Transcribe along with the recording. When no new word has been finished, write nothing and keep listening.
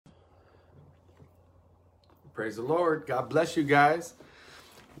Praise the Lord. God bless you guys.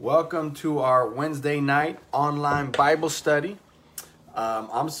 Welcome to our Wednesday night online Bible study.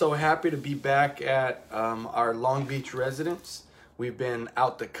 I'm so happy to be back at our Long Beach residence. We've been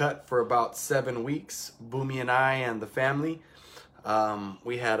out the cut for about 7 weeks, Boomy and I and the family.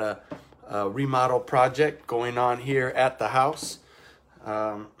 We had a remodel project going on here at the house.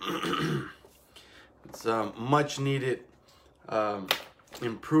 It's much needed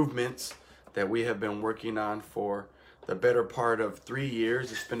improvements that we have been working on for the better part of 3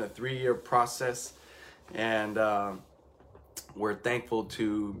 years. It's been a 3-year process, and we're thankful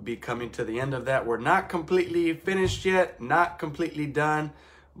to be coming to the end of that. We're not completely finished yet, not completely done,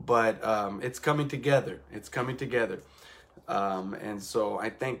 but it's coming together. It's coming together. And so I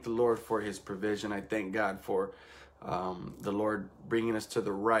thank the Lord for his provision. I thank God for the Lord bringing us to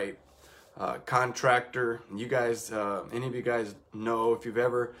the right contractor. You guys, any of you guys know, if you've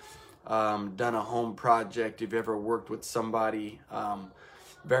ever done a home project, you've ever worked with somebody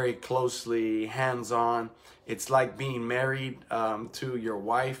very closely, hands-on, it's like being married to your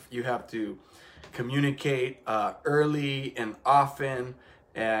wife. You have to communicate early and often,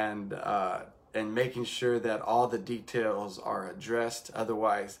 and making sure that all the details are addressed.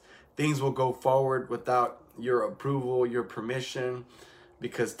 Otherwise, things will go forward without your approval, your permission,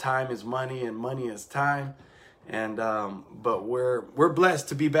 because time is money and money is time. And but we're blessed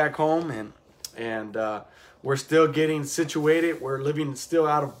to be back home, and we're still getting situated. We're living still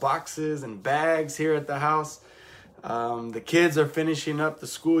out of boxes and bags here at the house. The kids are finishing up the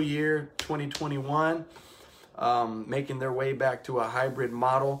school year 2021, making their way back to a hybrid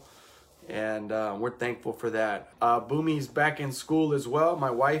model, and we're thankful for that. Boomy's back in school as well.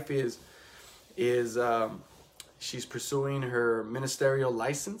 My wife is she's pursuing her ministerial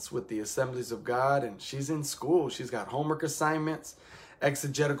license with the Assemblies of God, and she's in school. She's got homework assignments,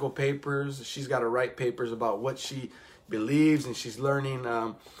 exegetical papers. She's got to write papers about what she believes, and she's learning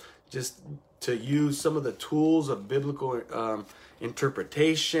just to use some of the tools of biblical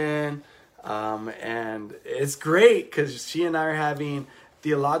interpretation. And it's great because she and I are having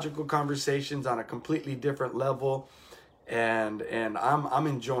theological conversations on a completely different level. And I'm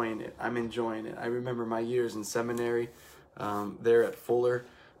enjoying it. I'm enjoying it. I remember my years in seminary, there at Fuller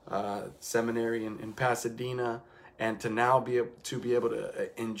Seminary in Pasadena, and to now be able to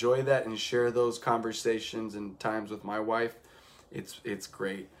enjoy that and share those conversations and times with my wife, it's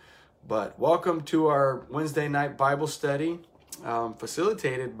great. But welcome to our Wednesday night Bible study,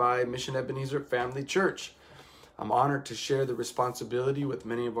 facilitated by Mission Ebenezer Family Church. I'm honored to share the responsibility with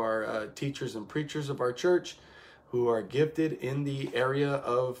many of our teachers and preachers of our church, who are gifted in the area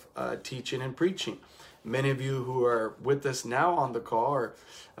of teaching and preaching. Many of you who are with us now on the call are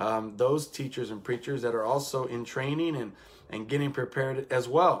those teachers and preachers that are also in training and getting prepared as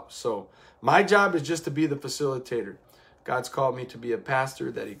well. So my job is just to be the facilitator. God's called me to be a pastor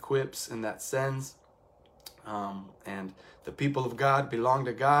that equips and that sends. And the people of God belong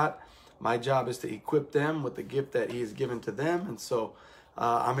to God. My job is to equip them with the gift that he has given to them. And so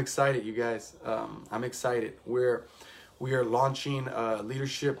I'm excited, you guys. I'm excited. We are launching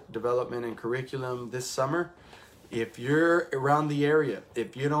leadership development and curriculum this summer. If you're around the area,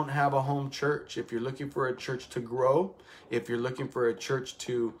 if you don't have a home church, if you're looking for a church to grow, if you're looking for a church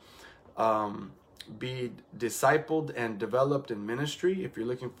to be discipled and developed in ministry, if you're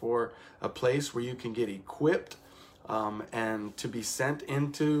looking for a place where you can get equipped and to be sent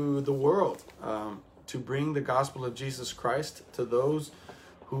into the world, to bring the gospel of Jesus Christ to those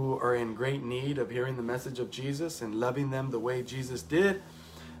who are in great need of hearing the message of Jesus and loving them the way Jesus did,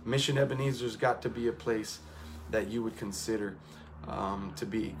 Mission Ebenezer's got to be a place that you would consider to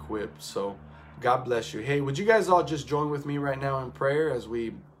be equipped. So God bless you. Hey, would you guys all just join with me right now in prayer as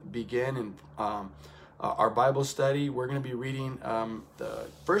we begin in our Bible study? We're going to be reading the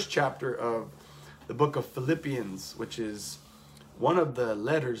first chapter of the book of Philippians, which is one of the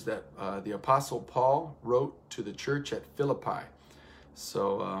letters that the Apostle Paul wrote to the church at Philippi.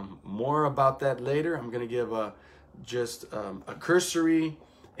 So more about that later. I'm going to give just a cursory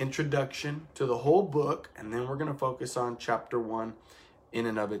introduction to the whole book, and then we're going to focus on chapter 1 in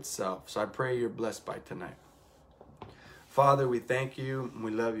and of itself. So I pray you're blessed by tonight. Father, we thank you and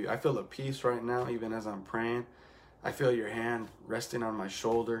we love you. I feel a peace right now, even as I'm praying. I feel your hand resting on my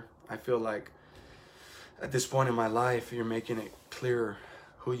shoulder. I feel like at this point in my life, you're making it clearer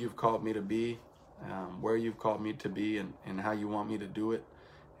who you've called me to be, where you've called me to be, and how you want me to do it.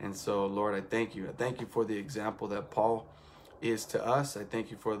 And so, Lord, I thank you. I thank you for the example that Paul is to us. I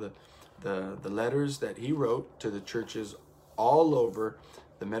thank you for the letters that he wrote to the churches all over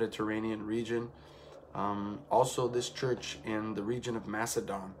the Mediterranean region. Also this church in the region of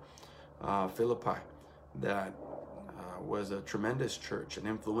Macedon, Philippi. that was a tremendous church, an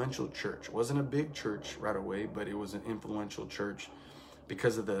influential church. It wasn't a big church right away, but it was an influential church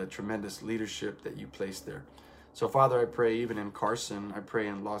because of the tremendous leadership that you placed there. So, Father, I pray even in Carson, I pray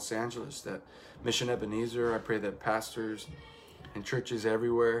in Los Angeles, that Mission Ebenezer, I pray that pastors and churches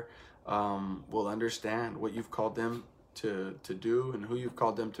everywhere will understand what you've called them to do and who you've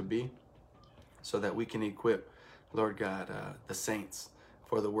called them to be, so that we can equip, Lord God, the saints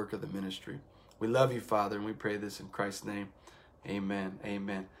for the work of the ministry. We love you, Father, and we pray this in Christ's name. Amen.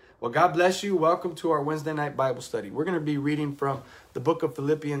 Amen. Well, God bless you. Welcome to our Wednesday night Bible study. We're going to be reading from the book of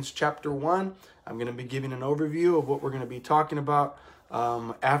Philippians chapter 1. I'm going to be giving an overview of what we're going to be talking about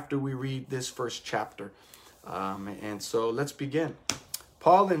after we read this first chapter. And so let's begin.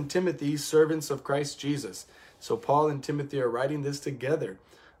 Paul and Timothy, servants of Christ Jesus. So Paul and Timothy are writing this together.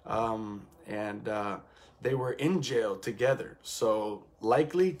 And they were in jail together. So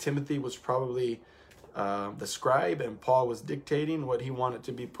likely Timothy was probably the scribe, and Paul was dictating what he wanted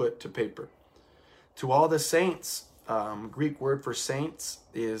to be put to paper. To all the saints, Greek word for saints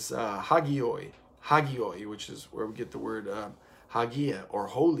is hagioi, which is where we get the word hagia, or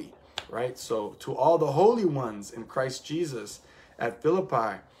holy, right? So to all the holy ones in Christ Jesus at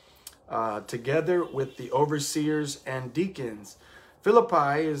Philippi, together with the overseers and deacons.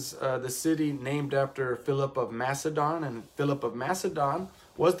 Philippi is the city named after Philip of Macedon, and Philip of Macedon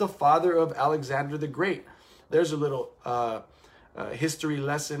was the father of Alexander the Great. There's a little history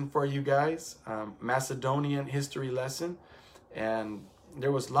lesson for you guys, Macedonian history lesson. And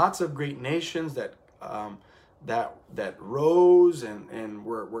there was lots of great nations that rose and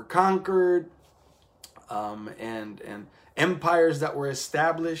were conquered, and empires that were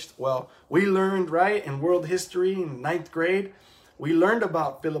established. Well, we learned, right, in world history in 9th grade, we learned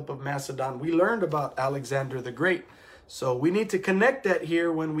about Philip of Macedon. We learned about Alexander the Great. So we need to connect that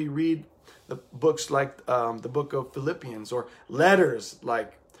here when we read the books like the book of Philippians, or letters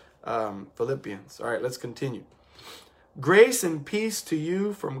like Philippians. All right, let's continue. Grace and peace to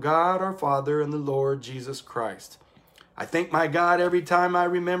you from God our Father and the Lord Jesus Christ. I thank my God every time I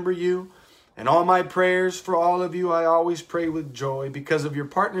remember you, and all my prayers for all of you I always pray with joy because of your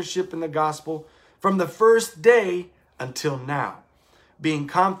partnership in the gospel from the first day until now, being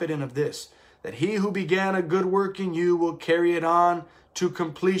confident of this, that he who began a good work in you will carry it on to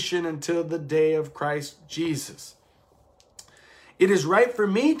completion until the day of Christ Jesus. It is right for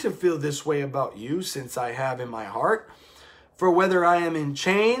me to feel this way about you, since I have in my heart, for whether I am in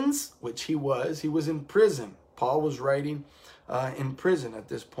chains, which he was in prison. Paul was writing in prison at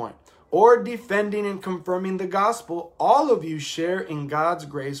this point, or defending and confirming the gospel, all of you share in God's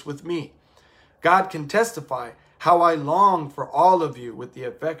grace with me. God can testify how I long for all of you with the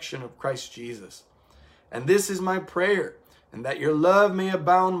affection of Christ Jesus. And this is my prayer, and that your love may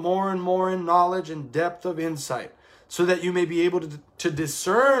abound more and more in knowledge and depth of insight, so that you may be able to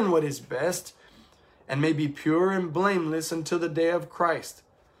discern what is best, and may be pure and blameless until the day of Christ,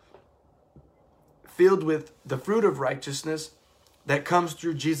 filled with the fruit of righteousness that comes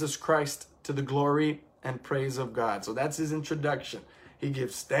through Jesus Christ, to the glory and praise of God. So that's his introduction. He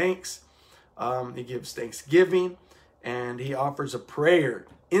gives thanks. He gives thanksgiving, and he offers a prayer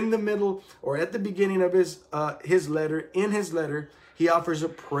in the middle, or at the beginning of his letter. In his letter, he offers a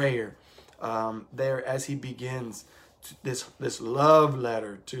prayer there as he begins this love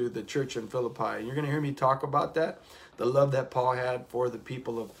letter to the church in Philippi. And you're going to hear me talk about that, the love that Paul had for the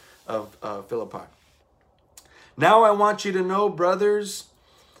people of Philippi. Now I want you to know, brothers,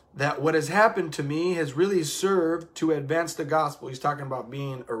 that what has happened to me has really served to advance the gospel. He's talking about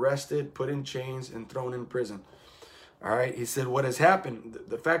being arrested, put in chains, and thrown in prison. All right. He said, what has happened?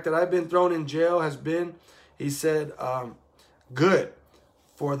 The fact that I've been thrown in jail has been, he said, good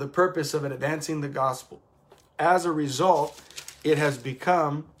for the purpose of advancing the gospel. As a result, it has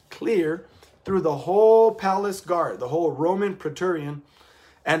become clear through the whole palace guard, the whole Roman praetorian,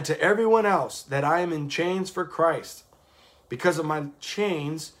 and to everyone else, that I am in chains for Christ. Because of my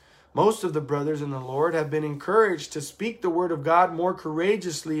chains, most of the brothers in the Lord have been encouraged to speak the word of God more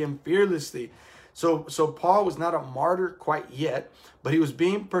courageously and fearlessly. So Paul was not a martyr quite yet, but he was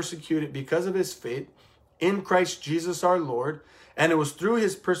being persecuted because of his faith in Christ Jesus our Lord. And it was through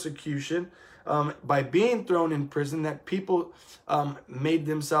his persecution, by being thrown in prison, that people made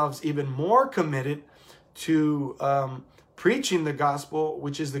themselves even more committed to preaching the gospel,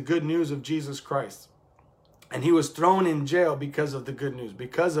 which is the good news of Jesus Christ. And he was thrown in jail because of the good news,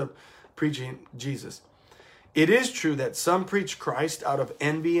 because of preaching Jesus. It is true that some preach Christ out of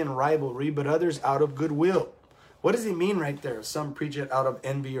envy and rivalry, but others out of goodwill. What does he mean right there? Some preach it out of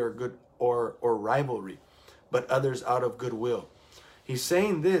envy or rivalry, but others out of goodwill. He's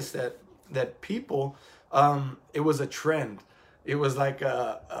saying this, that people it was a trend. It was like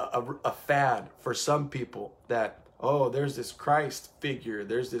a fad for some people that, oh, there's this Christ figure.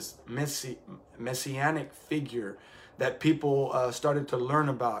 There's this messianic figure that people started to learn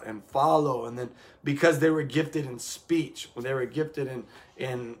about and follow. And then because they were gifted in speech, when they were gifted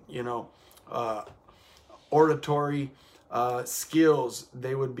in oratory skills,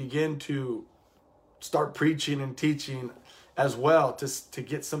 they would begin to start preaching and teaching as well to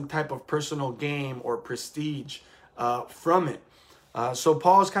get some type of personal gain or prestige from it. So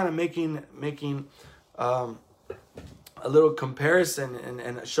Paul is kind of making a little comparison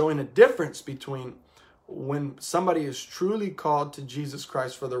and showing a difference between when somebody is truly called to Jesus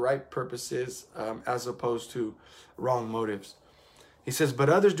Christ for the right purposes as opposed to wrong motives. He says, but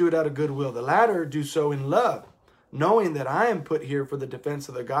others do it out of goodwill. The latter do so in love, knowing that I am put here for the defense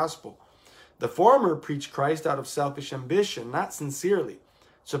of the gospel. The former preach Christ out of selfish ambition, not sincerely,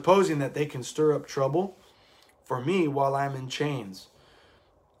 supposing that they can stir up trouble for me while I'm in chains.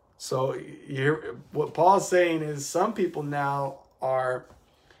 So what Paul's saying is some people now are,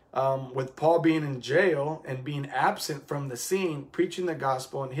 with Paul being in jail and being absent from the scene, preaching the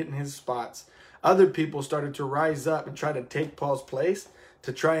gospel and hitting his spots, other people started to rise up and try to take Paul's place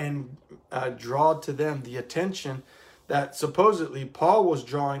to try and draw to them the attention that supposedly Paul was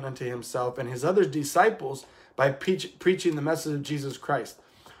drawing unto himself and his other disciples by preaching the message of Jesus Christ.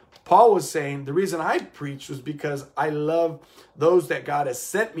 Paul was saying, the reason I preached was because I love those that God has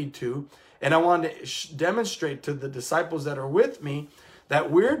sent me to, and I wanted to demonstrate to the disciples that are with me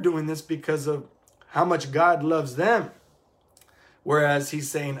that we're doing this because of how much God loves them. Whereas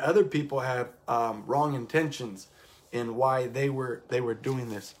he's saying other people have wrong intentions in why they were doing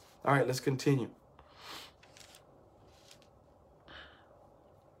this. All right, let's continue.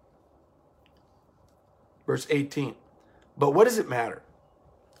 Verse 18. But what does it matter?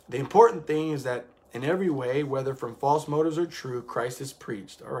 The important thing is that in every way, whether from false motives or true, Christ is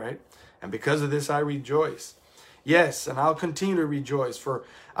preached. All right. And because of this, I rejoice. Yes, and I'll continue to rejoice, for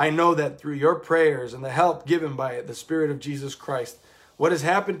I know that through your prayers and the help given by the Spirit of Jesus Christ, what has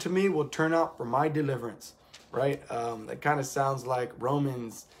happened to me will turn out for my deliverance. Right? That kind of sounds like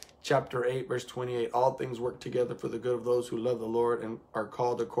Romans chapter 8, verse 28. All things work together for the good of those who love the Lord and are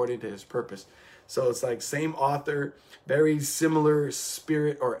called according to his purpose. So it's like same author, very similar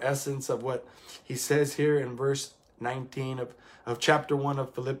spirit or essence of what he says here in verse 19 of chapter 1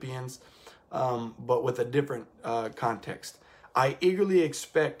 of Philippians, but with a different context. I eagerly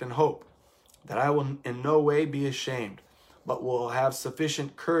expect and hope that I will in no way be ashamed, but will have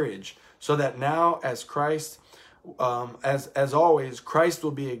sufficient courage, so that now as Christ, as always, Christ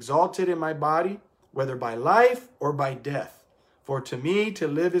will be exalted in my body, whether by life or by death. For to me to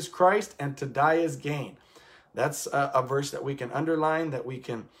live is Christ, and to die is gain. That's a verse that we can underline, that we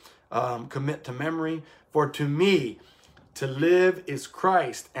can commit to memory. For to me to live is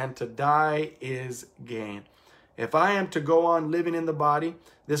Christ, and to die is gain. If I am to go on living in the body,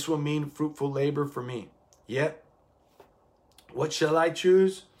 this will mean fruitful labor for me. Yet, what shall I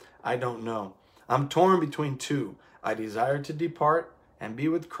choose? I don't know. I'm torn between two. I desire to depart and be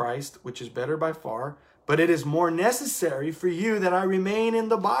with Christ, which is better by far. But it is more necessary for you that I remain in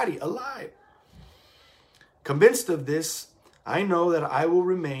the body, alive. Convinced of this, I know that I will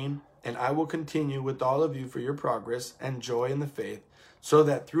remain and I will continue with all of you for your progress and joy in the faith, so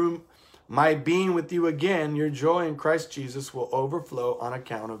that through my being with you again, your joy in Christ Jesus will overflow on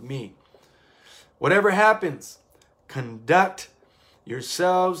account of me. Whatever happens, conduct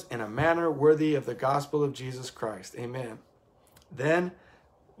yourselves in a manner worthy of the gospel of Jesus Christ. Amen. Then,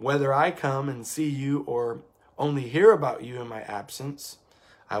 whether I come and see you or only hear about you in my absence,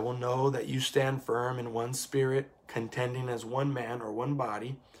 I will know that you stand firm in one spirit, contending as one man or one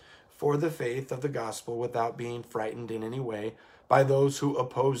body for the faith of the gospel, without being frightened in any way by those who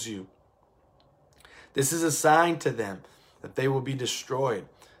oppose you. This is a sign to them that they will be destroyed,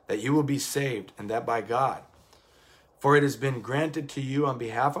 that you will be saved, and that by God. For it has been granted to you on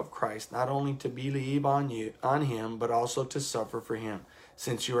behalf of Christ not only to believe on him, but also to suffer for him,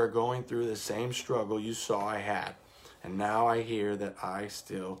 since you are going through the same struggle you saw I had, and now I hear that I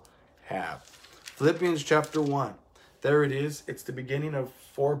still have. Philippians chapter 1. There it is. It's the beginning of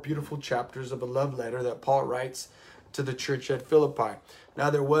 4 beautiful chapters of a love letter that Paul writes to the church at Philippi.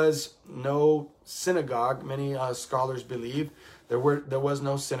 Now, there was no synagogue. Many scholars believe there was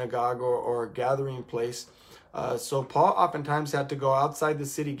no synagogue or gathering place. So Paul oftentimes had to go outside the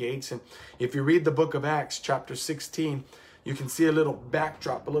city gates. And if you read the book of Acts, chapter 16, you can see a little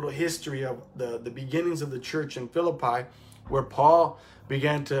backdrop, a little history of the beginnings of the church in Philippi, where Paul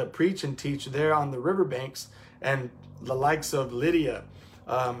began to preach and teach there on the riverbanks, and the likes of Lydia,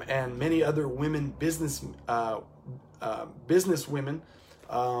 and many other women businesswomen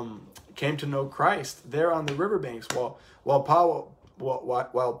came to know Christ there on the riverbanks. While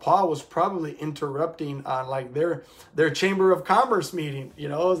Paul was probably interrupting on like their chamber of commerce meeting. You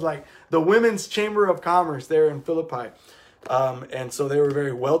know, it was like the women's chamber of commerce there in Philippi. And so they were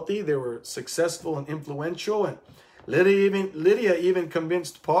very wealthy. They were successful and influential. And Lydia even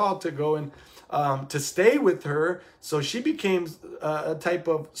convinced Paul to go and to stay with her. So she became a type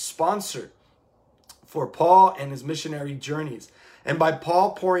of sponsor for Paul and his missionary journeys. And by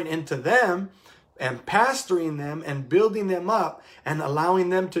Paul pouring into them and pastoring them and building them up and allowing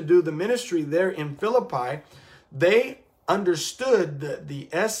them to do the ministry there in Philippi, they understood the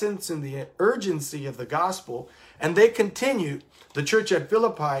essence and the urgency of the gospel. And they continued, the church at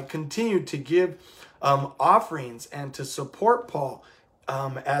Philippi continued to give offerings and to support Paul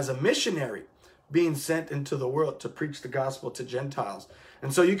as a missionary being sent into the world to preach the gospel to Gentiles.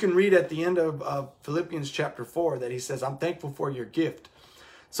 And so you can read at the end of Philippians chapter 4 that he says, I'm thankful for your gift.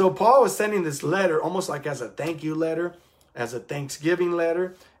 So Paul was sending this letter almost like as a thank you letter, as a thanksgiving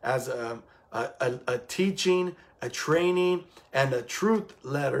letter, as a teaching, a training, and a truth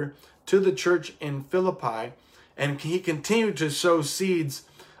letter to the church in Philippi. And he continued to sow seeds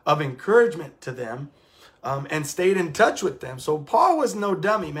of encouragement to them and stayed in touch with them. So Paul was no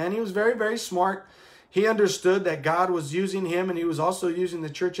dummy, man. He was very, very smart. He understood that God was using him, and he was also using the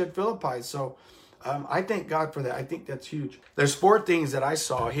church at Philippi. So I thank God for that. I think that's huge. There's 4 things that I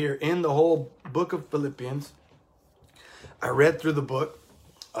saw here in the whole book of Philippians. I read through the book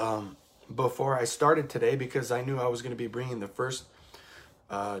before I started today because I knew I was going to be bringing the first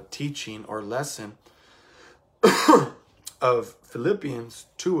teaching or lesson of Philippians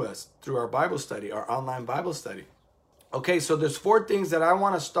to us through our Bible study, our online Bible study. Okay, so there's 4 things that I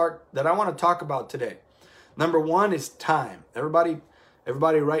want to talk about today. Number 1 is time. Everybody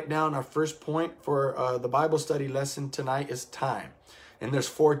write down our first point for the Bible study lesson tonight is time. And there's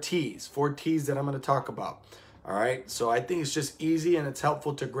 4 T's that I'm going to talk about. All right, so I think it's just easy and it's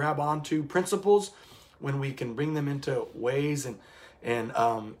helpful to grab onto principles when we can bring them into ways and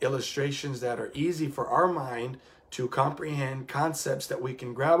illustrations that are easy for our mind to comprehend, concepts that we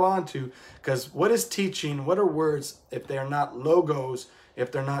can grab onto. Because what is teaching? What are words if they're not logos,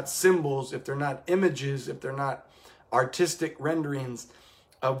 if they're not symbols, if they're not images, if they're not artistic renderings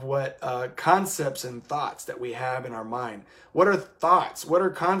of what concepts and thoughts that we have in our mind? What are thoughts? What are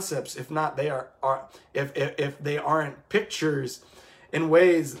concepts if not they are if they aren't pictures in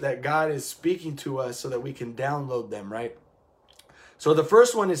ways that God is speaking to us so that we can download them, right? So the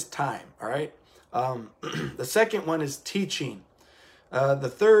first one is time, all right? The second one is teaching. The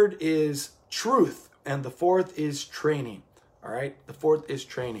third is truth. And the fourth is training, all right? The fourth is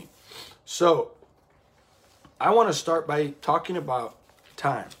training. So I want to start by talking about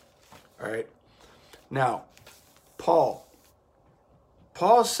time, all right? Now, Paul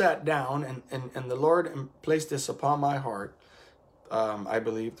sat down and the Lord placed this upon my heart, I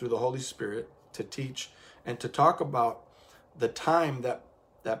believe, through the Holy Spirit to teach and to talk about the time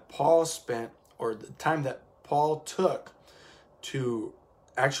that Paul spent, or the time that Paul took to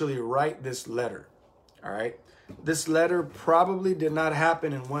actually write this letter, all right? This letter probably did not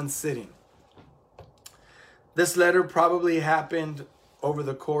happen in one sitting. This letter probably happened over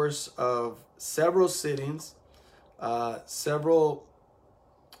the course of several sittings, several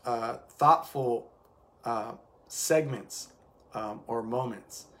thoughtful segments or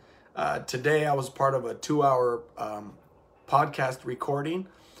moments. Today I was part of a 2-hour podcast recording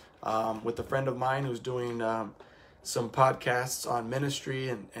with a friend of mine who's doing some podcasts on ministry.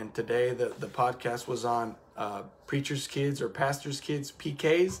 And today the podcast was on preachers' kids or pastors' kids,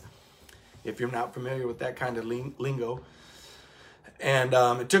 PKs, if you're not familiar with that kind of lingo. And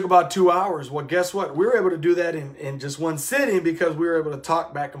it took about 2 hours. Well, guess what? We were able to do that in just one sitting because we were able to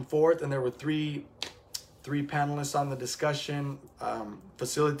talk back and forth. And there were three panelists on the discussion,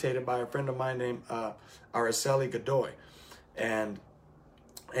 facilitated by a friend of mine named Araceli Godoy. And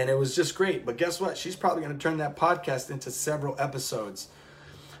it was just great. But guess what? She's probably going to turn that podcast into several episodes.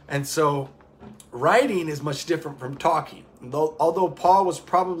 And so writing is much different from talking. Although Paul was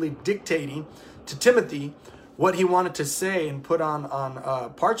probably dictating to Timothy what he wanted to say and put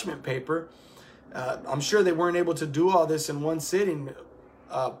on parchment paper, I'm sure they weren't able to do all this in one sitting.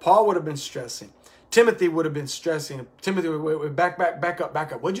 Paul would have been stressing. Timothy would have been stressing. Timothy would back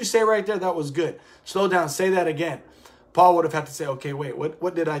up. What'd you say right there? That was good. Slow down. Say that again. Paul would have had to say, okay, wait,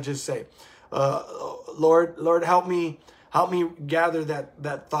 what did I just say? Lord, help me gather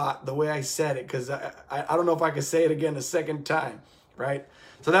that thought the way I said it, because I don't know if I could say it again a second time, right?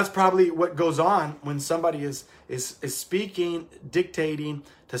 So that's probably what goes on when somebody is speaking, dictating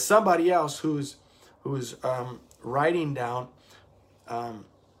to somebody else who's writing down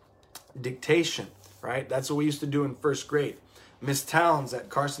dictation, right? That's what we used to do in first grade. Miss Towns at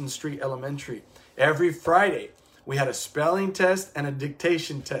Carson Street Elementary. Every Friday, we had a spelling test and a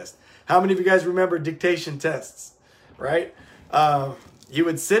dictation test. How many of you guys remember dictation tests, right? You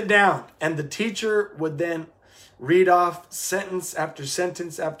would sit down and the teacher would then read off sentence after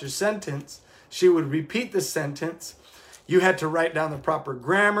sentence after sentence. She would repeat the sentence. You had to write down the proper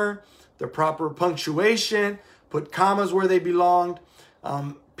grammar, the proper punctuation, put commas where they belonged,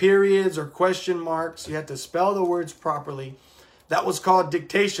 periods or question marks. You had to spell the words properly. That was called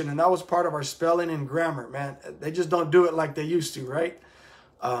dictation, and that was part of our spelling and grammar, man. They just don't do it like they used to, right?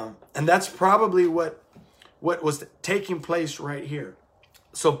 And that's probably what was taking place right here.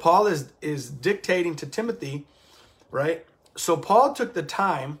 So Paul is dictating to Timothy, right? So Paul took the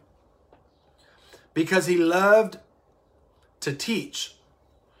time because he loved to teach.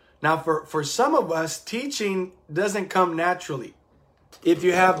 Now, for some of us, teaching doesn't come naturally. If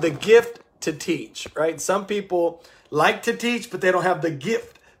you have the gift to teach, right? Some people like to teach, but they don't have the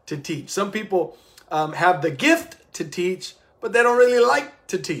gift to teach. Some people have the gift to teach, but they don't really like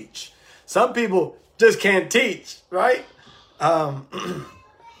to teach. Some people just can't teach, right? I'm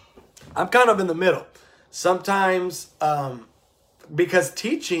kind of in the middle. Sometimes, because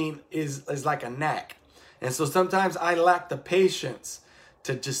teaching is like a knack. And so sometimes I lack the patience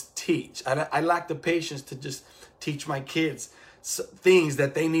to just teach. I lack the patience to just teach my kids things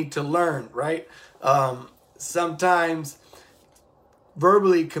that they need to learn, right? Sometimes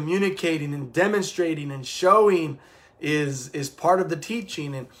verbally communicating and demonstrating and showing is part of the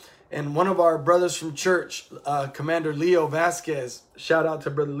teaching. And one of our brothers from church, Commander Leo Vasquez, shout out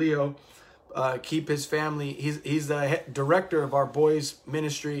to Brother Leo, keep his family. He's the director of our boys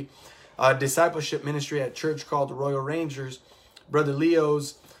ministry, discipleship ministry at church called the Royal Rangers. Brother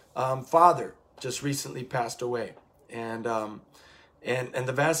Leo's father just recently passed away. And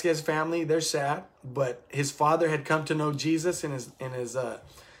the Vasquez family, they're sad, but his father had come to know Jesus in his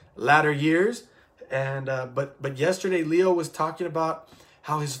latter years. And but yesterday Leo was talking about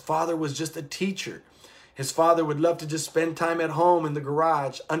how his father was just a teacher. His father would love to just spend time at home in the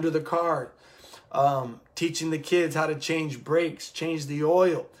garage, under the car, teaching the kids how to change brakes, change the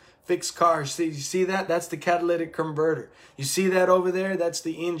oil, fix cars. See, you see that? That's the catalytic converter. You see that over there? That's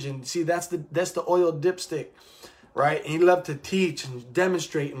the engine. See, that's the oil dipstick, right? And he loved to teach and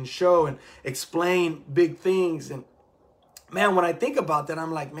demonstrate and show and explain big things. And man, when I think about that,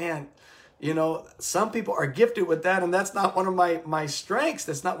 I'm like, man, you know, some people are gifted with that, and that's not one of my strengths.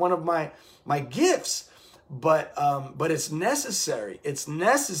 That's not one of my gifts. But it's necessary. It's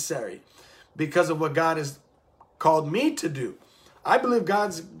necessary because of what God has called me to do. I believe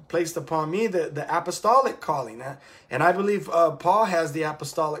God's placed upon me the apostolic calling. And I believe Paul has the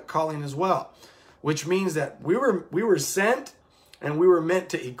apostolic calling as well, which means that we were sent and we were meant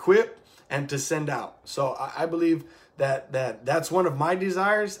to equip and to send out. So I believe that's one of my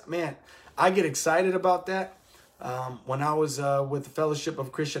desires. Man, I get excited about that. When I was with the Fellowship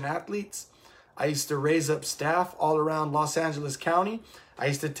of Christian Athletes, I used to raise up staff all around Los Angeles County. I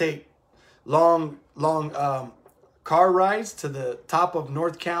used to take long car rides to the top of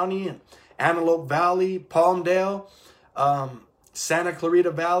North County and Antelope Valley, Palmdale, Santa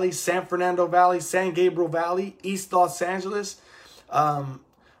Clarita Valley, San Fernando Valley, San Gabriel Valley, East Los Angeles,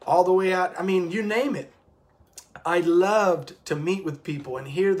 all the way out. I mean, you name it. I loved to meet with people and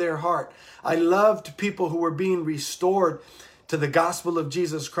hear their heart. I loved people who were being restored to the gospel of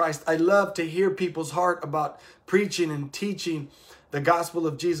Jesus Christ. I love to hear people's heart about preaching and teaching the gospel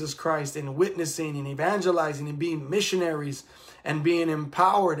of Jesus Christ and witnessing and evangelizing and being missionaries and being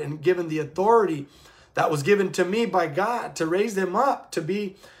empowered and given the authority that was given to me by God to raise them up to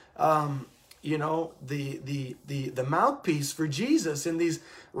be, you know, the mouthpiece for Jesus in these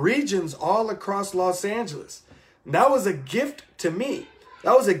regions all across Los Angeles. And that was a gift to me.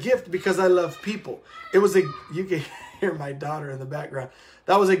 That was a gift because I love people. It was you can hear my daughter in the background.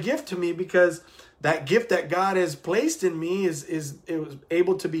 That was a gift to me because that gift that God has placed in me it was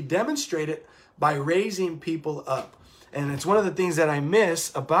able to be demonstrated by raising people up. And it's one of the things that I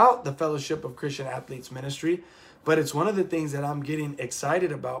miss about the Fellowship of Christian Athletes ministry, but it's one of the things that I'm getting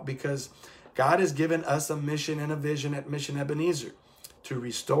excited about because God has given us a mission and a vision at Mission Ebenezer to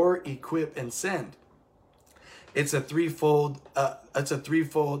restore, equip, and send. It's a threefold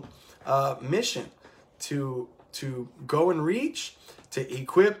mission to go and reach, to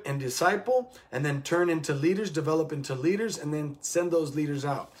equip and disciple, and then turn into leaders, develop into leaders, and then send those leaders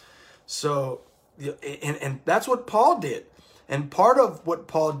out. So, and that's what Paul did. And part of what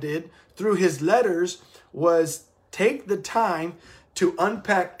Paul did through his letters was take the time to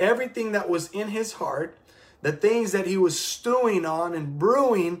unpack everything that was in his heart, the things that he was stewing on and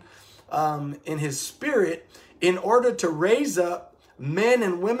brewing in his spirit, in order to raise up men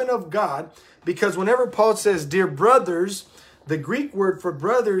and women of God. Because whenever Paul says, dear brothers, the Greek word for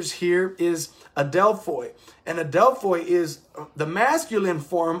brothers here is adelphoi. And adelphoi is the masculine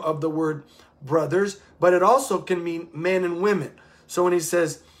form of the word brothers, but it also can mean men and women. So when he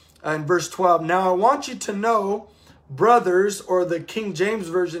says in verse 12, now I want you to know, brothers, or the King James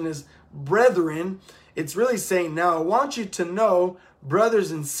Version is brethren, it's really saying, now I want you to know, brothers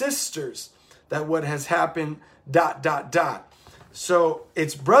and sisters, that what has happened, ... So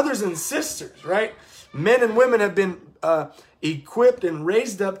it's brothers and sisters, right? Men and women have been equipped and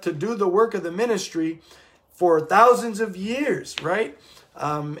raised up to do the work of the ministry for thousands of years, right?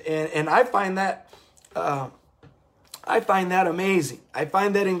 And I find that amazing. I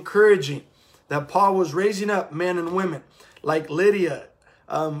find that encouraging that Paul was raising up men and women like Lydia.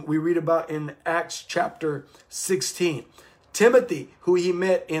 We read about in Acts chapter 16. Timothy, who he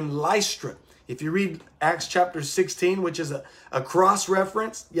met in Lystra. If you read Acts chapter 16, which is a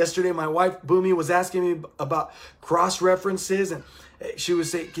cross-reference. Yesterday, my wife, Boomy, was asking me about cross-references. And she was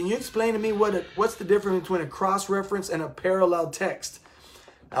saying, can you explain to me what's the difference between a cross-reference and a parallel text?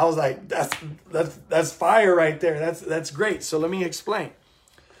 I was like, that's fire right there. That's great. So let me explain.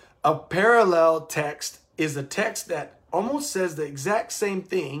 A parallel text is a text that almost says the exact same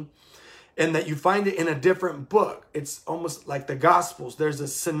thing, and that you find it in a different book. It's almost like the Gospels. There's a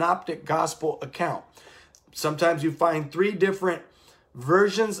synoptic gospel account. Sometimes you find 3 different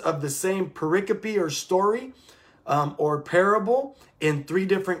versions of the same pericope or story or parable in 3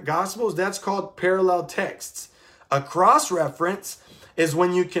 different Gospels. That's called parallel texts. A cross-reference is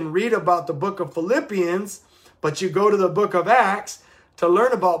when you can read about the book of Philippians, but you go to the book of Acts to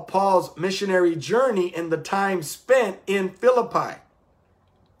learn about Paul's missionary journey and the time spent in Philippi.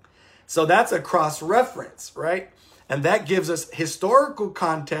 So that's a cross-reference, right? And that gives us historical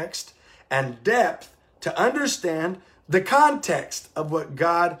context and depth to understand the context of what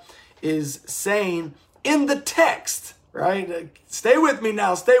God is saying in the text, right? Stay with me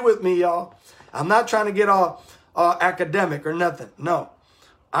now. Stay with me, y'all. I'm not trying to get all academic or nothing. No,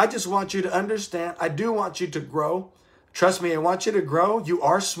 I just want you to understand. I do want you to grow. Trust me, I want you to grow. You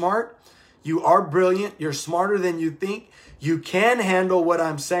are smart. You are brilliant. You're smarter than you think. You can handle what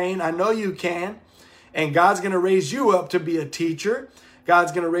I'm saying. I know you can. And God's going to raise you up to be a teacher.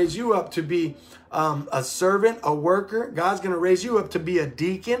 God's going to raise you up to be a servant, a worker. God's going to raise you up to be a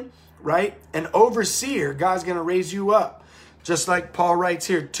deacon, right? An overseer. God's going to raise you up. Just like Paul writes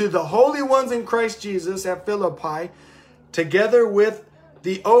here, to the holy ones in Christ Jesus at Philippi, together with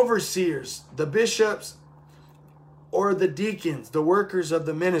the overseers, the bishops, or the deacons, the workers of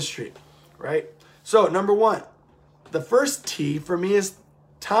the ministry, right? So, number 1. The first T for me is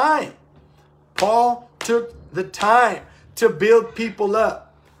time. Paul took the time to build people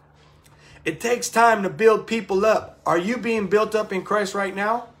up. It takes time to build people up. Are you being built up in Christ right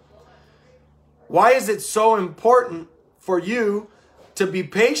now? Why is it so important for you to be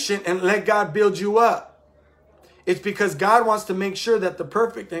patient and let God build you up? It's because God wants to make sure that the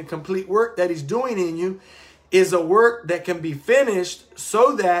perfect and complete work that he's doing in you is a work that can be finished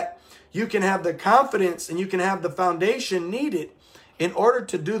so that you can have the confidence and you can have the foundation needed in order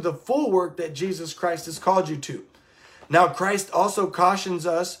to do the full work that Jesus Christ has called you to. Now, Christ also cautions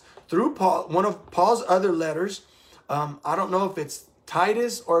us through Paul, one of Paul's other letters. I don't know if it's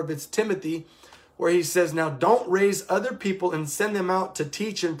Titus or if it's Timothy, where he says, now don't raise other people and send them out to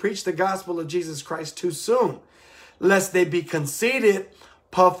teach and preach the gospel of Jesus Christ too soon, lest they be conceited,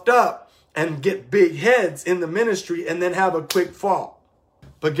 puffed up, and get big heads in the ministry and then have a quick fall.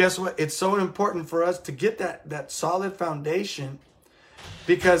 But guess what? It's so important for us to get that solid foundation,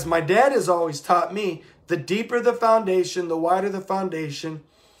 because my dad has always taught me, the deeper the foundation, the wider the foundation,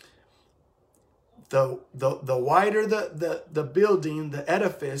 the wider the building, the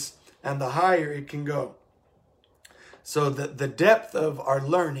edifice, and the higher it can go. So the depth of our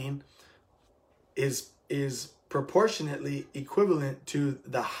learning is proportionately equivalent to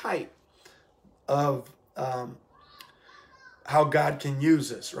the height of how God can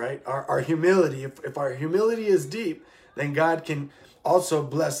use us, right? Our humility. If our humility is deep, then God can also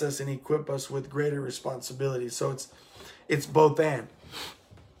bless us and equip us with greater responsibility. So it's both and.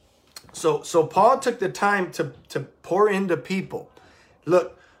 So Paul took the time to pour into people.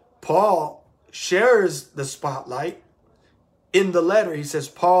 Look, Paul shares the spotlight in the letter. He says,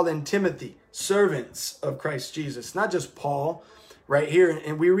 Paul and Timothy, servants of Christ Jesus. Not just Paul right here.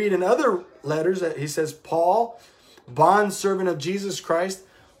 And we read in other letters that he says, Paul, bondservant of Jesus Christ.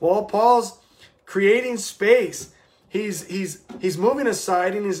 Well, Paul's creating space. He's moving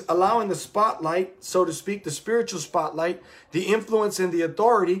aside and he's allowing the spotlight, so to speak, the spiritual spotlight, the influence and the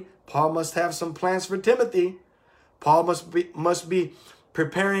authority. Paul must have some plans for Timothy. Paul must be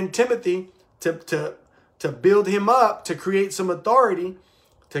preparing Timothy to build him up, to create some authority,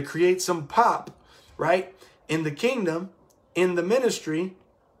 to create some pop, right? In the kingdom, in the ministry,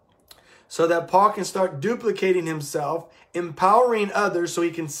 so that Paul can start duplicating himself, empowering others so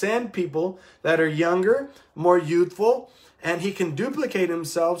he can send people that are younger, more youthful, and he can duplicate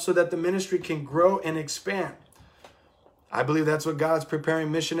himself so that the ministry can grow and expand. I believe that's what God's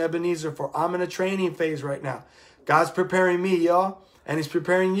preparing Mission Ebenezer for. I'm in a training phase right now. God's preparing me, y'all, and he's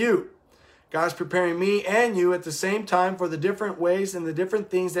preparing you. God's preparing me and you at the same time for the different ways and the different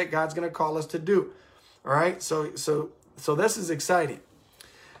things that God's going to call us to do. All right? So this is exciting.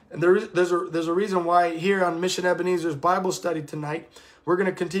 And there's a reason why here on Mission Ebenezer's Bible study tonight, we're going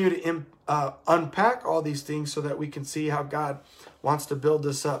to continue to unpack all these things so that we can see how God wants to build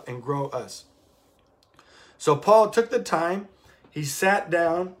us up and grow us. So Paul took the time, he sat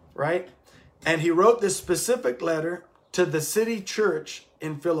down, right? And he wrote this specific letter to the city church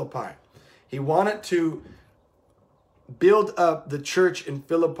in Philippi. He wanted to build up the church in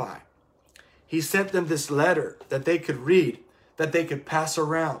Philippi. He sent them this letter that they could read, that they could pass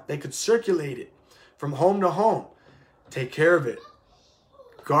around. They could circulate it from home to home. Take care of it.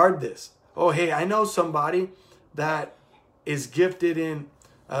 Guard this. Oh, hey, I know somebody that is gifted in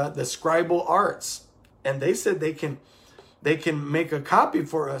the scribal arts. And they said they can make a copy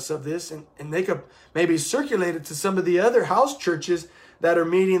for us of this, and they could maybe circulate it to some of the other house churches that are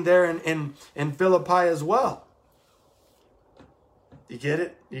meeting there in Philippi as well. You get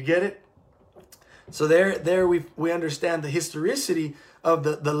it? You get it? So there we understand the historicity of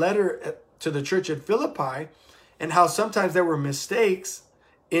the letter to the church at Philippi, and how sometimes there were mistakes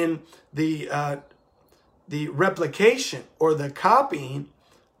in the replication or the copying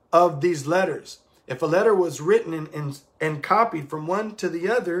of these letters. If a letter was written and copied from one to the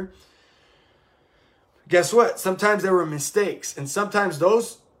other, guess what? Sometimes there were mistakes. And sometimes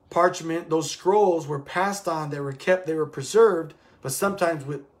those parchment, those scrolls were passed on, they were kept, they were preserved, but sometimes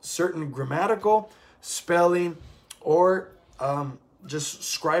with certain grammatical, spelling, or just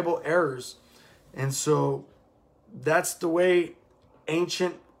scribal errors. And so that's the way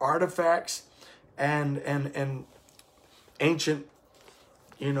ancient artifacts and ancient,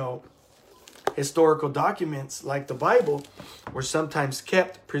 historical documents like the Bible were sometimes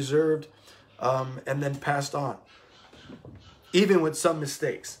kept, preserved, and then passed on, even with some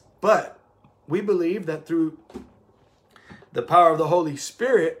mistakes. But we believe that through the power of the Holy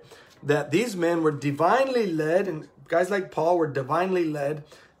Spirit, that these men were divinely led, and guys like Paul were divinely led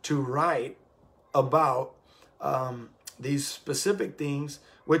to write about these specific things,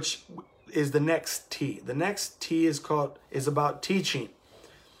 which is the next T. The next T is about teaching.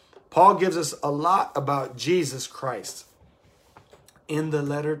 Paul gives us a lot about Jesus Christ in the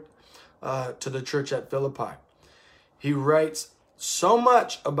letter to the church at Philippi. He writes so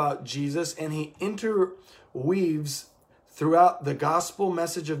much about Jesus, and he interweaves throughout the gospel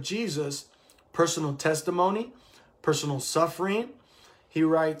message of Jesus personal testimony, personal suffering. He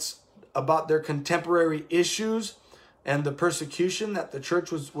writes about their contemporary issues and the persecution that the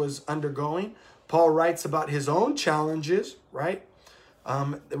church was undergoing. Paul writes about his own challenges, right?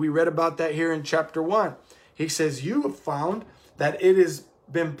 We read about that here in chapter 1. He says, you have found that it has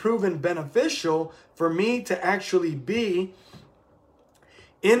been proven beneficial for me to actually be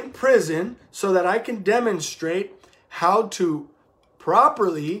in prison so that I can demonstrate how to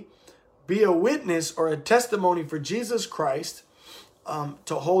properly be a witness or a testimony for Jesus Christ,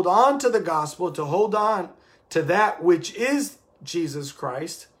 to hold on to the gospel, to hold on to that which is Jesus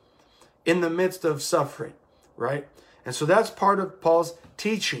Christ in the midst of suffering, right? And so that's part of Paul's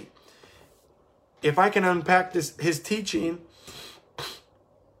teaching. If I can unpack his teaching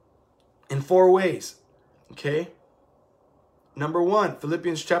in 4 ways, okay? Number 1,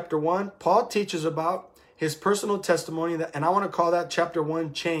 Philippians chapter 1, Paul teaches about his personal testimony, and I want to call that chapter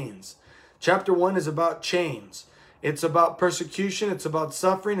 1 chains. Chapter 1 is about chains. It's about persecution. It's about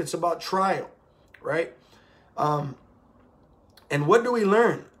suffering. It's about trial, right? And what do we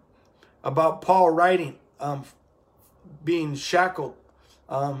learn about Paul writing, being shackled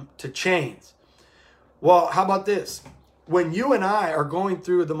to chains? Well, how about this? When you and I are going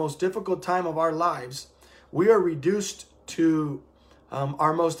through the most difficult time of our lives, we are reduced to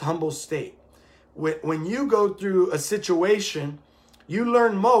our most humble state. When you go through a situation, you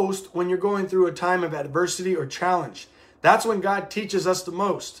learn most when you're going through a time of adversity or challenge. That's when God teaches us the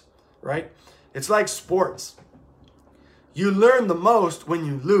most, right? It's like sports. You learn the most when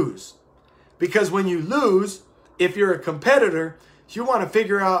you lose. Because when you lose, if you're a competitor, you want to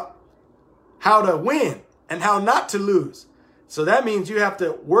figure out how to win and how not to lose. So that means you have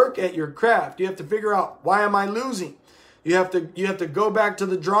to work at your craft. You have to figure out, why am I losing? You have to go back to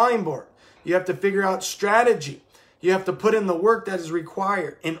the drawing board. You have to figure out strategy. You have to put in the work that is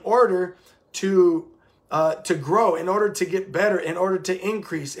required in order to grow, in order to get better, in order to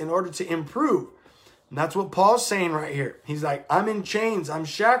increase, in order to improve. And that's what Paul's saying right here. He's like, I'm in chains. I'm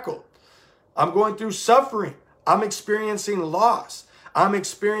shackled. I'm going through suffering. I'm experiencing loss. I'm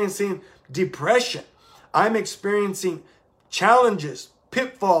experiencing depression. I'm experiencing challenges,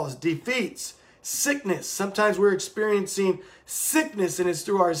 pitfalls, defeats, sickness. Sometimes we're experiencing sickness, and it's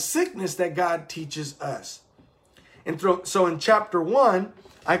through our sickness that God teaches us. And so in chapter 1,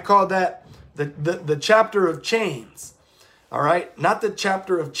 I call that the chapter of chains. All right? Not the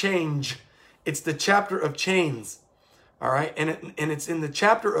chapter of change. It's the chapter of chains. All right? And it's in the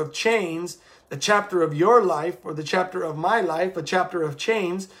chapter of chains, the chapter of your life, or the chapter of my life, a chapter of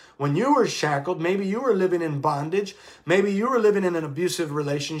chains. When you were shackled, maybe you were living in bondage. Maybe you were living in an abusive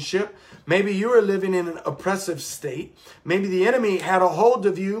relationship. Maybe you were living in an oppressive state. Maybe the enemy had a hold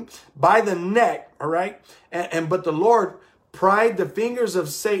of you by the neck, all right? But the Lord pried the fingers of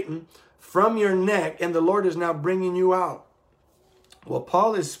Satan from your neck, and the Lord is now bringing you out. Well,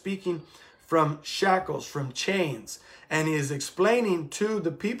 Paul is speaking from shackles, from chains, and he is explaining to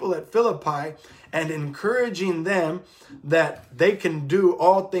the people at Philippi and encouraging them that they can do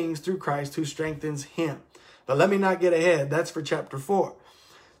all things through Christ who strengthens him. But let me not get ahead. That's for chapter 4.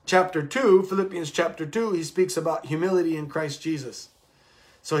 Chapter 2, Philippians chapter 2, he speaks about humility in Christ Jesus.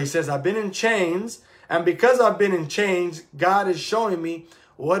 So he says, I've been in chains, and because I've been in chains, God is showing me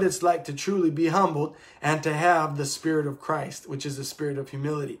what it's like to truly be humbled and to have the Spirit of Christ, which is the spirit of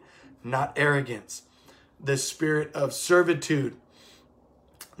humility, not arrogance. The spirit of servitude,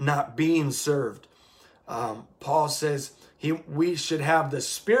 not being served. Paul says we should have the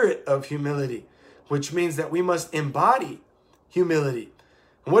spirit of humility, which means that we must embody humility.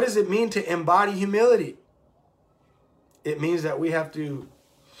 And what does it mean to embody humility? It means that we have to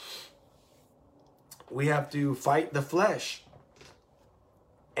fight the flesh.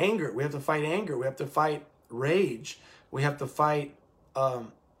 Anger. We have to fight anger. We have to fight rage. We have to fight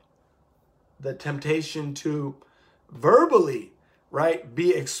the temptation to verbally, right,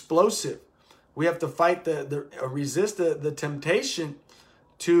 be explosive. We have to fight resist the temptation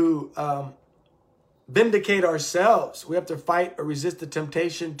to vindicate ourselves. We have to fight or resist the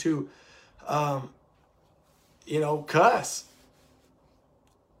temptation to, cuss,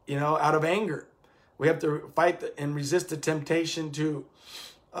 out of anger. We have to fight and resist the temptation to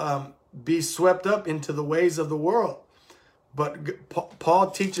be swept up into the ways of the world. But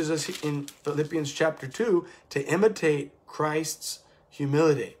Paul teaches us in Philippians chapter 2 to imitate Christ's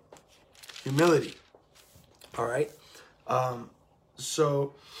humility. Humility. All right.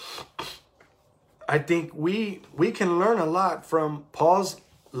 So I think we can learn a lot from Paul's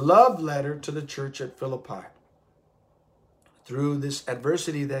love letter to the church at Philippi through this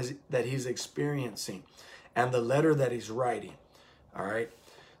adversity that he's experiencing and the letter that he's writing. All right.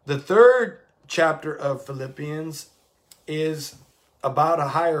 The third chapter of Philippians is about a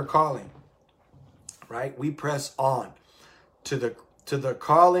higher calling, right? We press on to the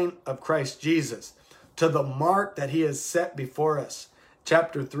calling of Christ Jesus, to the mark that he has set before us.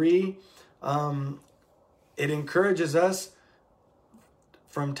 Chapter 3, it encourages us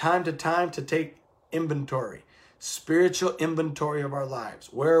from time to time to take inventory, spiritual inventory of our lives.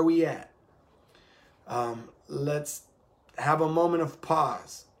 Where are we at? Let's have a moment of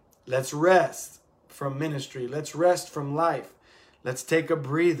pause. Let's rest from ministry. Let's rest from life. Let's take a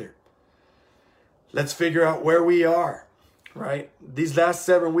breather. Let's figure out where we are, right? These last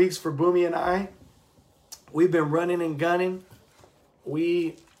 7 weeks for Boomy and I, we've been running and gunning.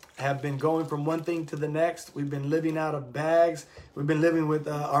 We have been going from one thing to the next. We've been living out of bags. We've been living with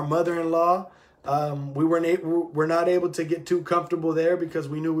our mother-in-law. We're not able to get too comfortable there because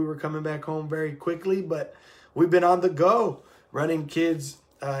we knew we were coming back home very quickly, but we've been on the go, running kids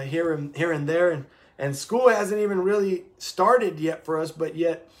here and there, and school hasn't even really started yet for us, but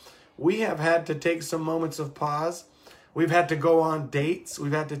yet we have had to take some moments of pause. We've had to go on dates.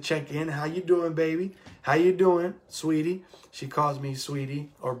 We've had to check in. How you doing, baby? How you doing, sweetie? She calls me sweetie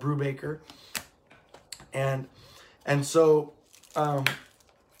or Brubaker. And so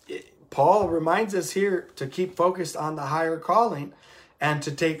Paul reminds us here to keep focused on the higher calling and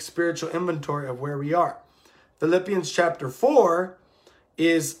to take spiritual inventory of where we are. Philippians chapter 4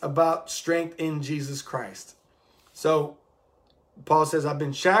 is about strength in Jesus Christ. So Paul says, I've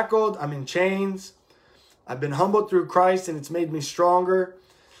been shackled, I'm in chains, I've been humbled through Christ, and it's made me stronger.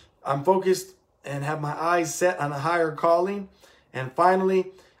 I'm focused and have my eyes set on a higher calling. And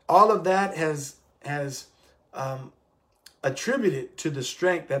finally, all of that has attributed to the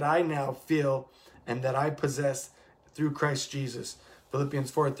strength that I now feel and that I possess through Christ Jesus.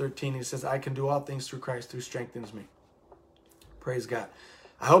 Philippians 4:13, he says, I can do all things through Christ who strengthens me. Praise God.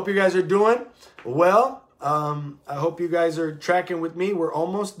 I hope you guys are doing well. I hope you guys are tracking with me. We're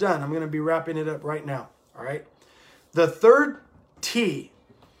almost done. I'm going to be wrapping it up right now. All right. The third T,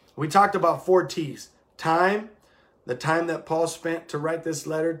 we talked about 4 T's. Time, the time that Paul spent to write this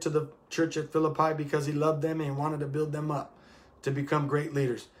letter to the church at Philippi because he loved them and wanted to build them up to become great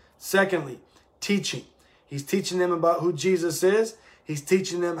leaders. Secondly, teaching. He's teaching them about who Jesus is. He's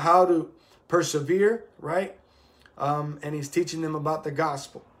teaching them how to persevere, right? And he's teaching them about the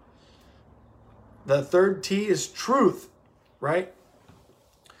gospel. The third T is truth, right?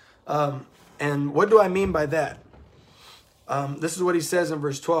 And what do I mean by that? This is what he says in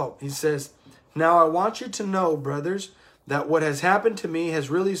verse 12. He says, now I want you to know, brothers, that what has happened to me has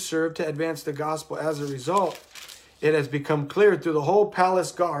really served to advance the gospel. As a result, it has become clear through the whole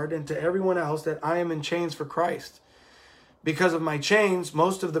palace guard and to everyone else that I am in chains for Christ. Because of my chains,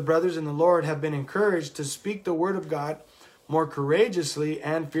 most of the brothers in the Lord have been encouraged to speak the word of God more courageously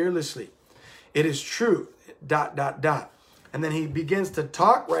and fearlessly. It is true, ... And then he begins to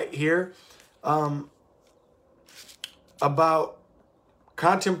talk right here about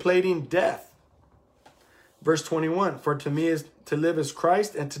contemplating death. Verse 21, for to me is to live as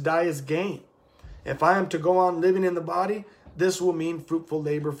Christ and to die is gain. If I am to go on living in the body, this will mean fruitful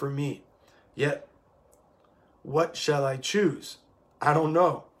labor for me. Yet, what shall I choose? I don't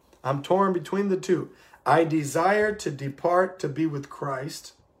know. I'm torn between the two. I desire to depart to be with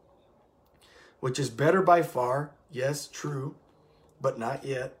Christ, which is better by far. Yes, true, but not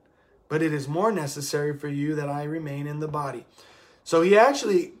yet. But it is more necessary for you that I remain in the body. So he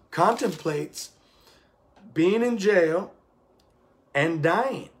actually contemplates being in jail and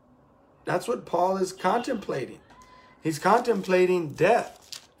dying. That's what Paul is contemplating. He's contemplating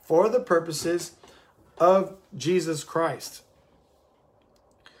death for the purposes of Jesus Christ.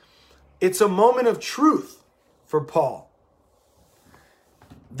 It's a moment of truth for Paul.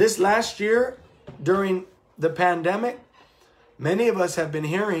 This last year, during the pandemic, many of us have been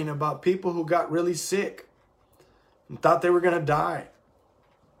hearing about people who got really sick and thought they were going to die.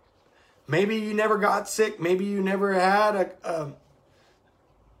 Maybe you never got sick. Maybe you never had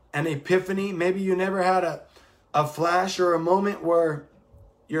an epiphany. Maybe you never had a flash or a moment where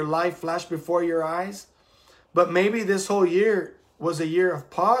your life flashed before your eyes. But maybe this whole year was a year of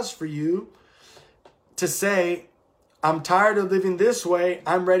pause for you to say, I'm tired of living this way.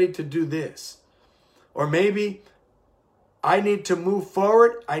 I'm ready to do this. Or maybe I need to move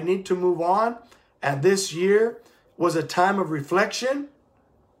forward. I need to move on. And this year was a time of reflection.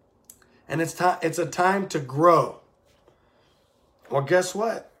 And it's a time to grow. Well, guess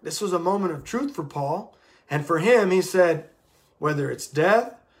what? This was a moment of truth for Paul. And for him, he said, whether it's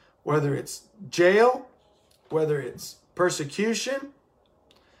death, whether it's jail, whether it's persecution,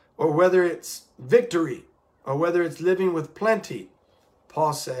 or whether it's victory, or whether it's living with plenty,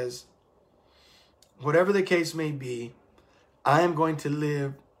 Paul says, whatever the case may be, I am going to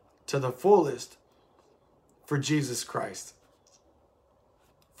live to the fullest for Jesus Christ.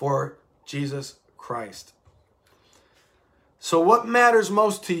 For Jesus Christ. So what matters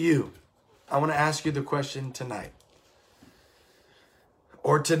most to you? I want to ask you the question tonight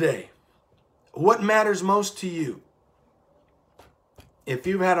or today. What matters most to you? If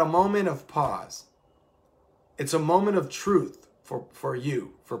you've had a moment of pause, it's a moment of truth for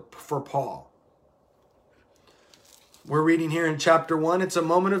you, for Paul. We're reading here in chapter 1. It's a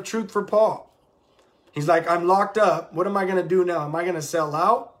moment of truth for Paul. He's like, I'm locked up. What am I going to do now? Am I going to sell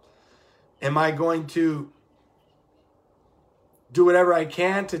out? Am I going to do whatever I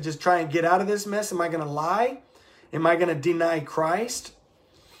can to just try and get out of this mess? Am I going to lie? Am I going to deny Christ?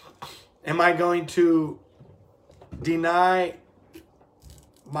 Am I going to deny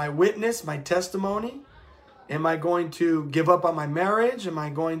my witness, my testimony? Am I going to give up on my marriage? Am I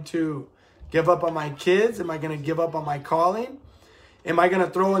going to give up on my kids? Am I going to give up on my calling? Am I going to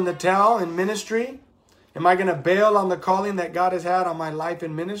throw in the towel in ministry? Am I going to bail on the calling that God has had on my life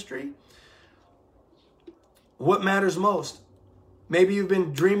in ministry? What matters most? Maybe you've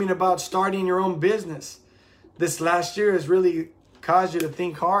been dreaming about starting your own business. This last year has really caused you to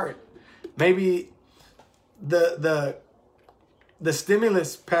think hard. Maybe the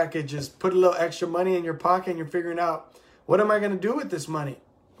stimulus package has put a little extra money in your pocket and you're figuring out, what am I going to do with this money?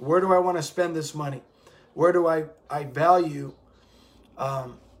 Where do I want to spend this money? Where do I value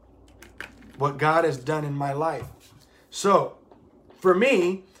what God has done in my life. So, for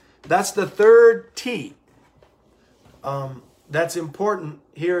me, that's the third T. That's important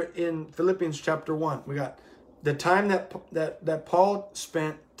here in Philippians chapter 1. We got the time that Paul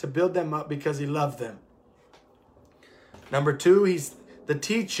spent to build them up because he loved them. Number 2, he's the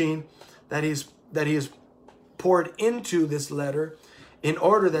teaching that he has poured into this letter in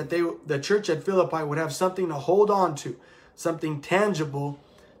order that the church at Philippi would have something to hold on to, something tangible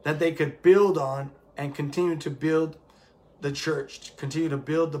that they could build on and continue to build the church, continue to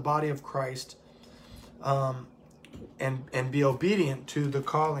build the body of Christ, and be obedient to the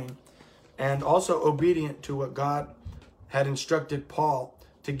calling, and also obedient to what God had instructed Paul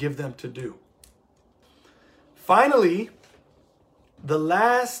to give them to do. Finally, the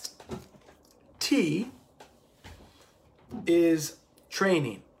last T is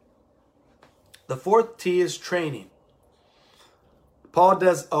training. The fourth T is training. Paul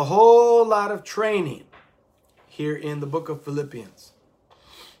does a whole lot of training here in the book of Philippians.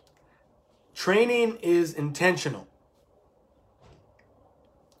 Training is intentional.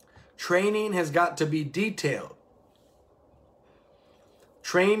 Training has got to be detailed.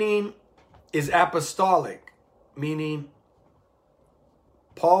 Training is apostolic, meaning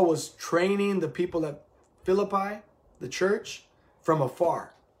Paul was training the people at Philippi, the church, from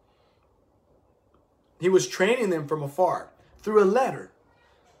afar. He was training them from afar through a letter.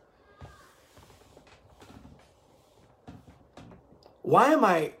 Why am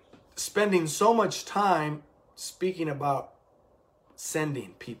I spending so much time speaking about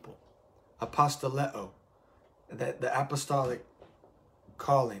sending people? Apostoleo, the apostolic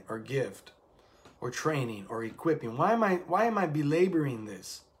calling or gift or training or equipping. Why am I belaboring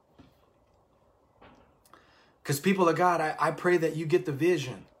this? Because people of God, I pray that you get the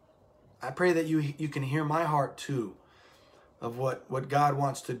vision. I pray that you can hear my heart too of what God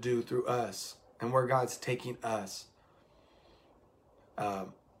wants to do through us and where God's taking us.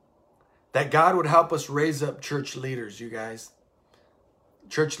 That God would help us raise up church leaders, you guys.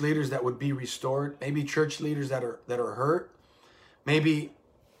 Church leaders that would be restored. Maybe church leaders that are hurt. Maybe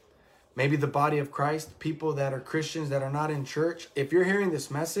the body of Christ, people that are Christians that are not in church. If you're hearing this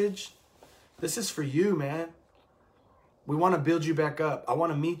message, this is for you, man. We want to build you back up. I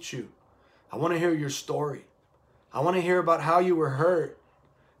want to meet you. I want to hear your story. I want to hear about how you were hurt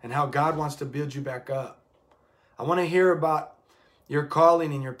and how God wants to build you back up. I want to hear about your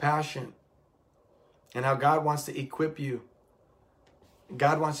calling and your passion and how God wants to equip you.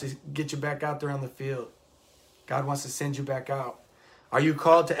 God wants to get you back out there on the field. God wants to send you back out. Are you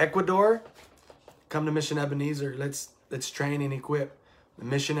called to Ecuador? Come to Mission Ebenezer. Let's train and equip the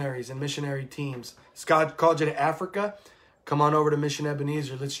missionaries and missionary teams. Has God called you to Africa? Come on over to Mission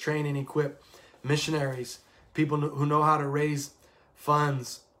Ebenezer. Let's train and equip missionaries, people who know how to raise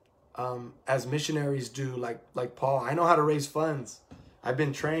funds as missionaries do, like Paul. I know how to raise funds. I've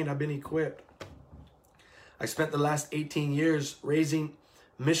been trained. I've been equipped. I spent the last 18 years raising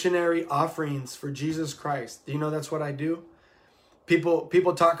missionary offerings for Jesus Christ. Do you know that's what I do?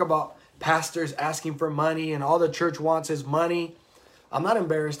 People talk about pastors asking for money and all the church wants is money. I'm not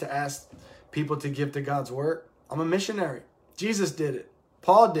embarrassed to ask people to give to God's work. I'm a missionary. Jesus did it.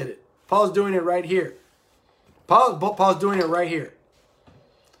 Paul did it. Paul's doing it right here. Paul's doing it right here.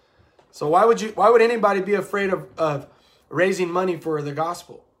 So why would anybody be afraid of raising money for the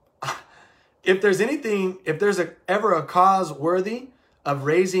gospel? If there's ever a cause worthy of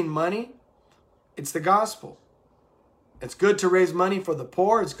raising money, it's the gospel. It's good to raise money for the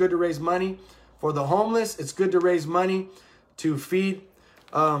poor. It's good to raise money for the homeless. It's good to raise money to feed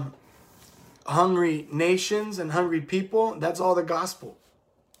hungry nations and hungry people. That's all the gospel.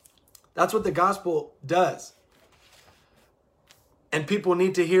 That's what the gospel does. And people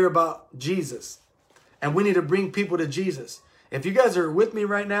need to hear about Jesus. And we need to bring people to Jesus. If you guys are with me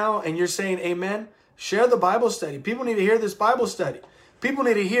right now and you're saying amen, share the Bible study. People need to hear this Bible study. People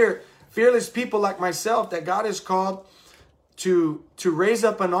need to hear fearless people like myself that God has called to raise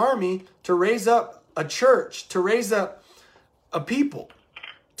up an army, to raise up a church, to raise up a people,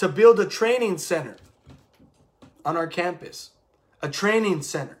 to build a training center on our campus. A training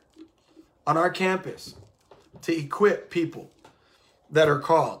center on our campus to equip people that are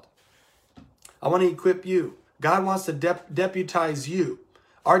called. I want to equip you. God wants to deputize you.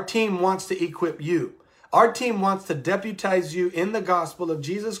 Our team wants to equip you. Our team wants to deputize you in the gospel of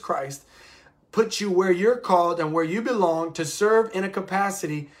Jesus Christ, put you where you're called and where you belong to serve in a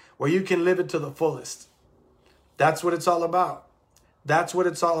capacity where you can live it to the fullest. That's what it's all about. That's what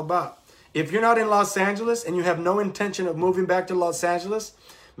it's all about. If you're not in Los Angeles and you have no intention of moving back to Los Angeles,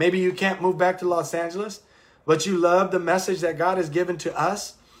 maybe you can't move back to Los Angeles, but you love the message that God has given to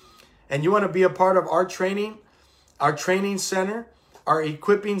us, and you want to be a part of our training center, our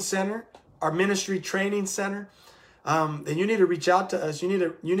equipping center, our ministry training center, then you need to reach out to us. You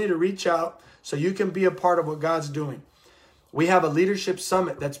need to reach out so you can be a part of what God's doing. We have a leadership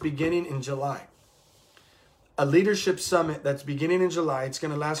summit that's beginning in July. A leadership summit that's beginning in July. It's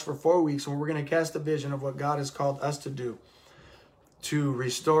going to last for 4 weeks, and we're going to cast a vision of what God has called us to do, to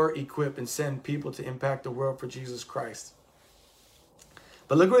restore, equip, and send people to impact the world for Jesus Christ.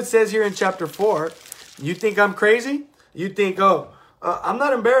 But look what it says here in chapter 4. You think I'm crazy? You think, I'm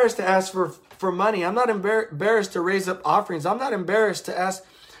not embarrassed to ask for money. I'm not embarrassed to raise up offerings. I'm not embarrassed to ask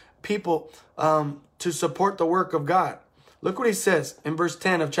people to support the work of God. Look what he says in verse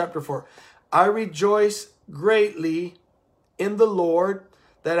 10 of chapter 4. I rejoice greatly in the Lord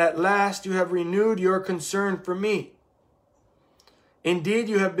that at last you have renewed your concern for me. Indeed,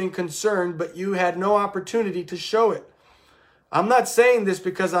 you have been concerned, but you had no opportunity to show it. I'm not saying this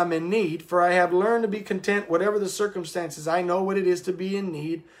because I'm in need, for I have learned to be content whatever the circumstances. I know what it is to be in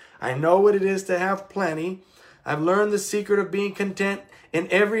need. I know what it is to have plenty. I've learned the secret of being content in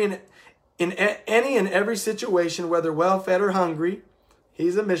any and every situation, whether well-fed or hungry.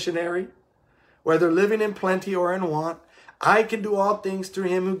 He's a missionary. Whether living in plenty or in want, I can do all things through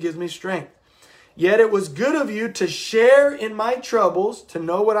him who gives me strength. Yet it was good of you to share in my troubles, to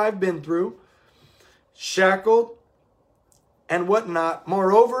know what I've been through, shackled and whatnot.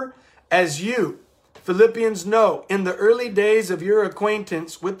 Moreover, as you, Philippians, know, in the early days of your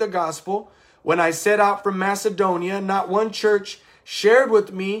acquaintance with the gospel, when I set out from Macedonia, not one church shared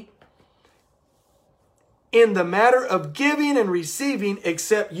with me in the matter of giving and receiving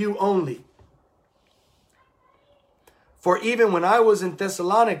except you only. For even when I was in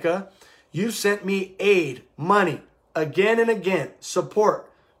Thessalonica, you sent me aid, money, again and again,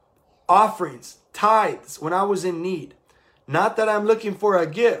 support, offerings, tithes when I was in need. Not that I'm looking for a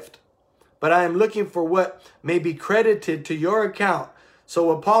gift, but I am looking for what may be credited to your account. So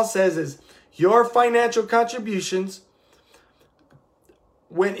what Paul says is your financial contributions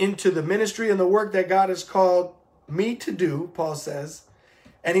went into the ministry and the work that God has called me to do, Paul says.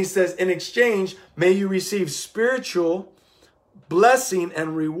 And he says, in exchange, may you receive spiritual blessing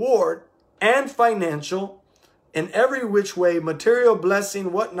and reward and financial in every which way, material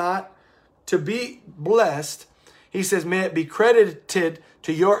blessing, whatnot, to be blessed. He says, may it be credited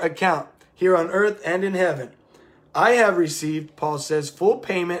to your account here on earth and in heaven. I have received, Paul says, full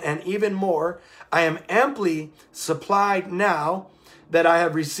payment and even more. I am amply supplied now that I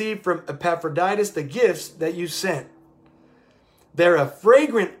have received from Epaphroditus the gifts that you sent. They're a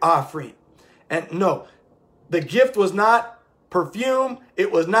fragrant offering. And no, the gift was not perfume. It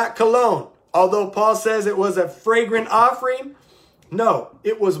was not cologne. Although Paul says it was a fragrant offering. No,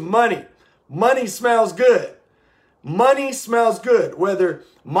 it was money. Money smells good. Money smells good, whether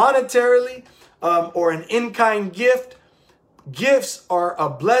monetarily or an in-kind gift. Gifts are a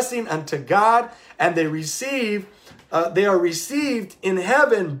blessing unto God, and they are received in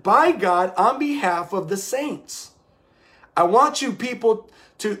heaven by God on behalf of the saints. I want you people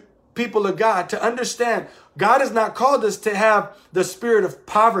of God to understand God has not called us to have the spirit of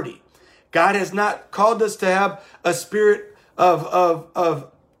poverty. God has not called us to have a spirit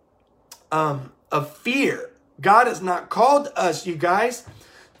of fear. God has not called us, you guys,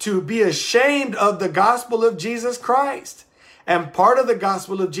 to be ashamed of the gospel of Jesus Christ. And part of the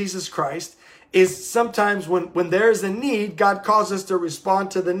gospel of Jesus Christ is sometimes when there is a need, God calls us to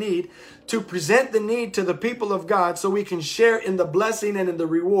respond to the need, to present the need to the people of God so we can share in the blessing and in the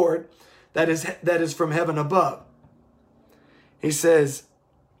reward that is from heaven above. He says,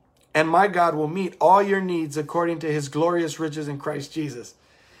 and my God will meet all your needs according to his glorious riches in Christ Jesus.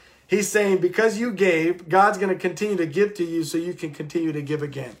 He's saying because you gave, God's going to continue to give to you so you can continue to give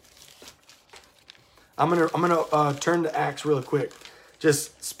again. I'm gonna turn to Acts real quick,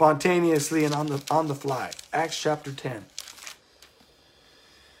 just spontaneously and on the fly. Acts chapter 10.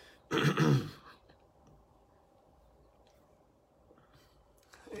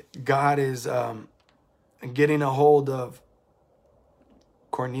 God is getting a hold of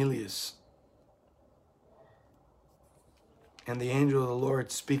Cornelius. And the angel of the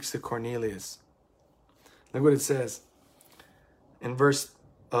Lord speaks to Cornelius. Look what it says in verse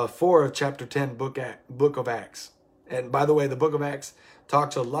 4 of chapter 10, book of Acts. And by the way, the book of Acts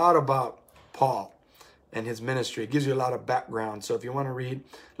talks a lot about Paul and his ministry. It gives you a lot of background. So if you want to read,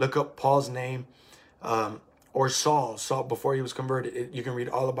 look up Paul's name or Saul before he was converted. You can read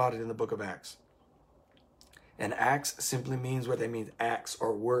all about it in the book of Acts. And Acts simply means what they mean, acts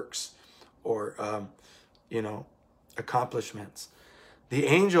or works or, accomplishments. The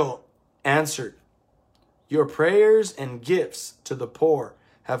angel answered, your prayers and gifts to the poor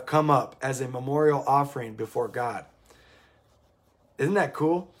have come up as a memorial offering before God. Isn't that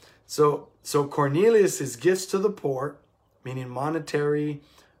cool? So Cornelius's gifts to the poor, meaning monetary,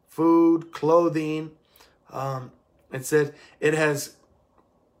 food, clothing, it said it has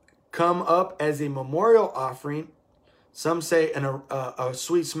come up as a memorial offering. Some say a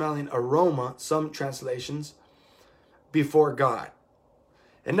sweet-smelling aroma, some translations, before God.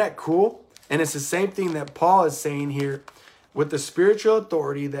 Isn't that cool? And it's the same thing that Paul is saying here with the spiritual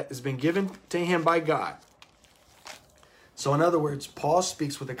authority that has been given to him by God. So in other words, Paul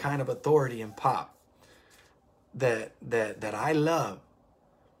speaks with a kind of authority and pop that I love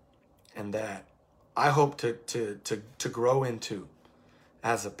and that I hope to grow into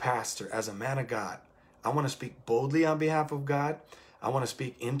as a pastor, as a man of God. I want to speak boldly on behalf of God. I want to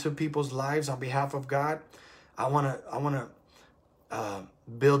speak into people's lives on behalf of God. I want to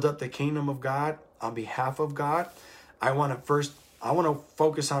build up the kingdom of God on behalf of God. I want to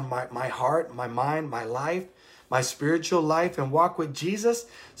focus on my heart, my mind, my life, my spiritual life, and walk with Jesus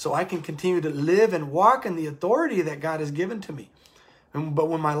so I can continue to live and walk in the authority that God has given to me. But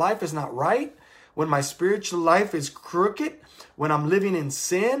when my life is not right, when my spiritual life is crooked, when I'm living in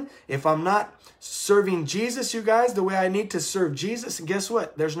sin, if I'm not serving Jesus, you guys, the way I need to serve Jesus, and guess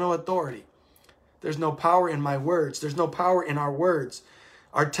what? There's no authority. There's no power in my words. There's no power in our words.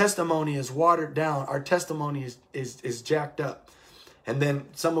 Our testimony is watered down. Our testimony is jacked up. And then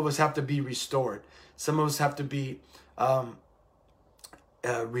some of us have to be restored. Some of us have to be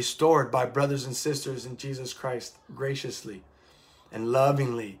restored by brothers and sisters in Jesus Christ graciously and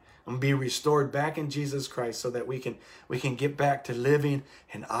lovingly, and be restored back in Jesus Christ so that we can get back to living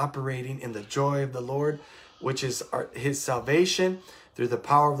and operating in the joy of the Lord, which is his salvation through the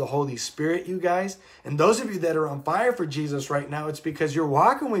power of the Holy Spirit, you guys. And those of you that are on fire for Jesus right now, it's because you're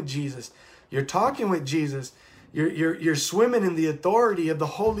walking with Jesus. You're talking with Jesus. You're swimming in the authority of the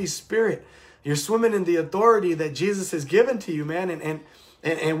Holy Spirit. You're swimming in the authority that Jesus has given to you, man.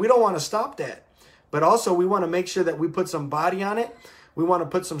 And we don't want to stop that. But also we want to make sure that we put some body on it. We want to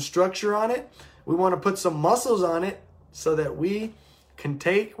put some structure on it. We want to put some muscles on it so that we can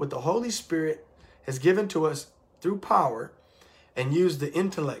take what the Holy Spirit has given to us through power and use the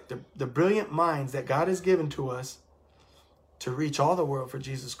intellect, the brilliant minds that God has given to us to reach all the world for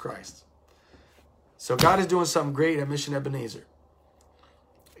Jesus Christ. So God is doing something great at Mission Ebenezer.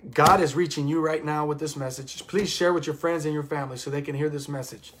 God is reaching you right now with this message. Please share with your friends and your family so they can hear this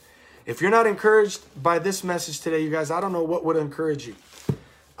message. If you're not encouraged by this message today, you guys, I don't know what would encourage you.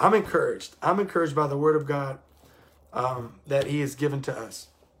 I'm encouraged. I'm encouraged by the word of God that he has given to us.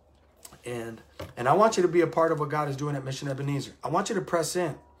 And I want you to be a part of what God is doing at Mission Ebenezer. I want you to press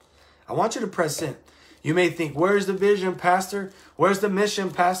in. I want you to press in. You may think, where's the vision, Pastor? Where's the mission,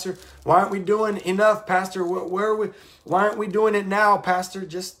 Pastor? Why aren't we doing enough, Pastor? Where are we? Why aren't we doing it now, Pastor?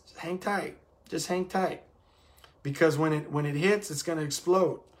 Just hang tight. Just hang tight. Because when it hits, it's going to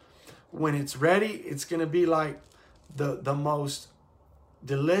explode. When it's ready, it's going to be like the most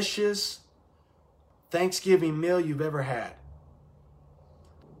delicious Thanksgiving meal you've ever had.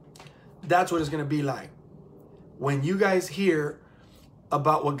 That's what it's going to be like. When you guys hear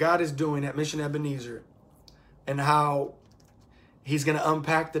about what God is doing at Mission Ebenezer and how he's going to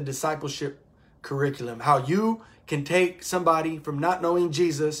unpack the discipleship curriculum, how you can take somebody from not knowing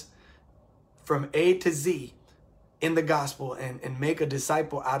Jesus from A to Z in the gospel and make a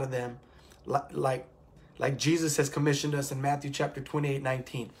disciple out of them like Jesus has commissioned us in Matthew chapter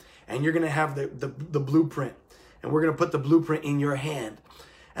 28:19. And you're going to have the blueprint, and we're going to put the blueprint in your hand.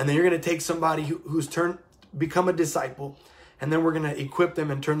 And then you're going to take somebody who's become a disciple, and then we're going to equip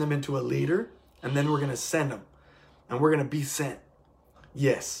them and turn them into a leader, and then we're going to send them, and we're going to be sent.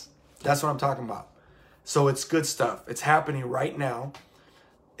 Yes, that's what I'm talking about. So it's good stuff. It's happening right now.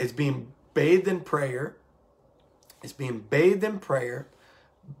 It's being bathed in prayer. It's being bathed in prayer,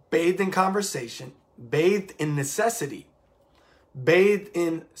 bathed in conversation, bathed in necessity, bathed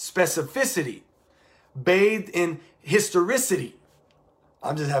in specificity, bathed in historicity.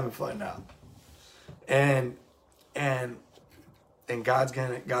 I'm just having fun now. And God's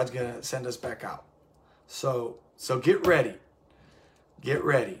gonna send us back out. So get ready. Get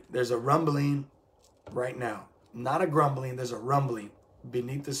ready. There's a rumbling right now. Not a grumbling, there's a rumbling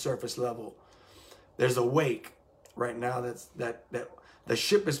beneath the surface level. There's a wake right now that the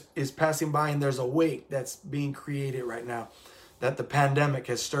ship is passing by, and there's a wake that's being created right now that the pandemic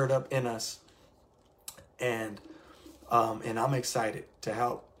has stirred up in us. And I'm excited to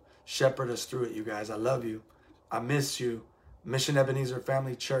help shepherd us through it, you guys. I love you. I miss you. Mission Ebenezer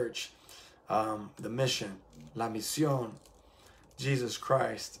Family Church. The mission. La misión. Jesus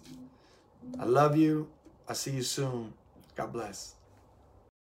Christ. I love you. I'll see you soon. God bless.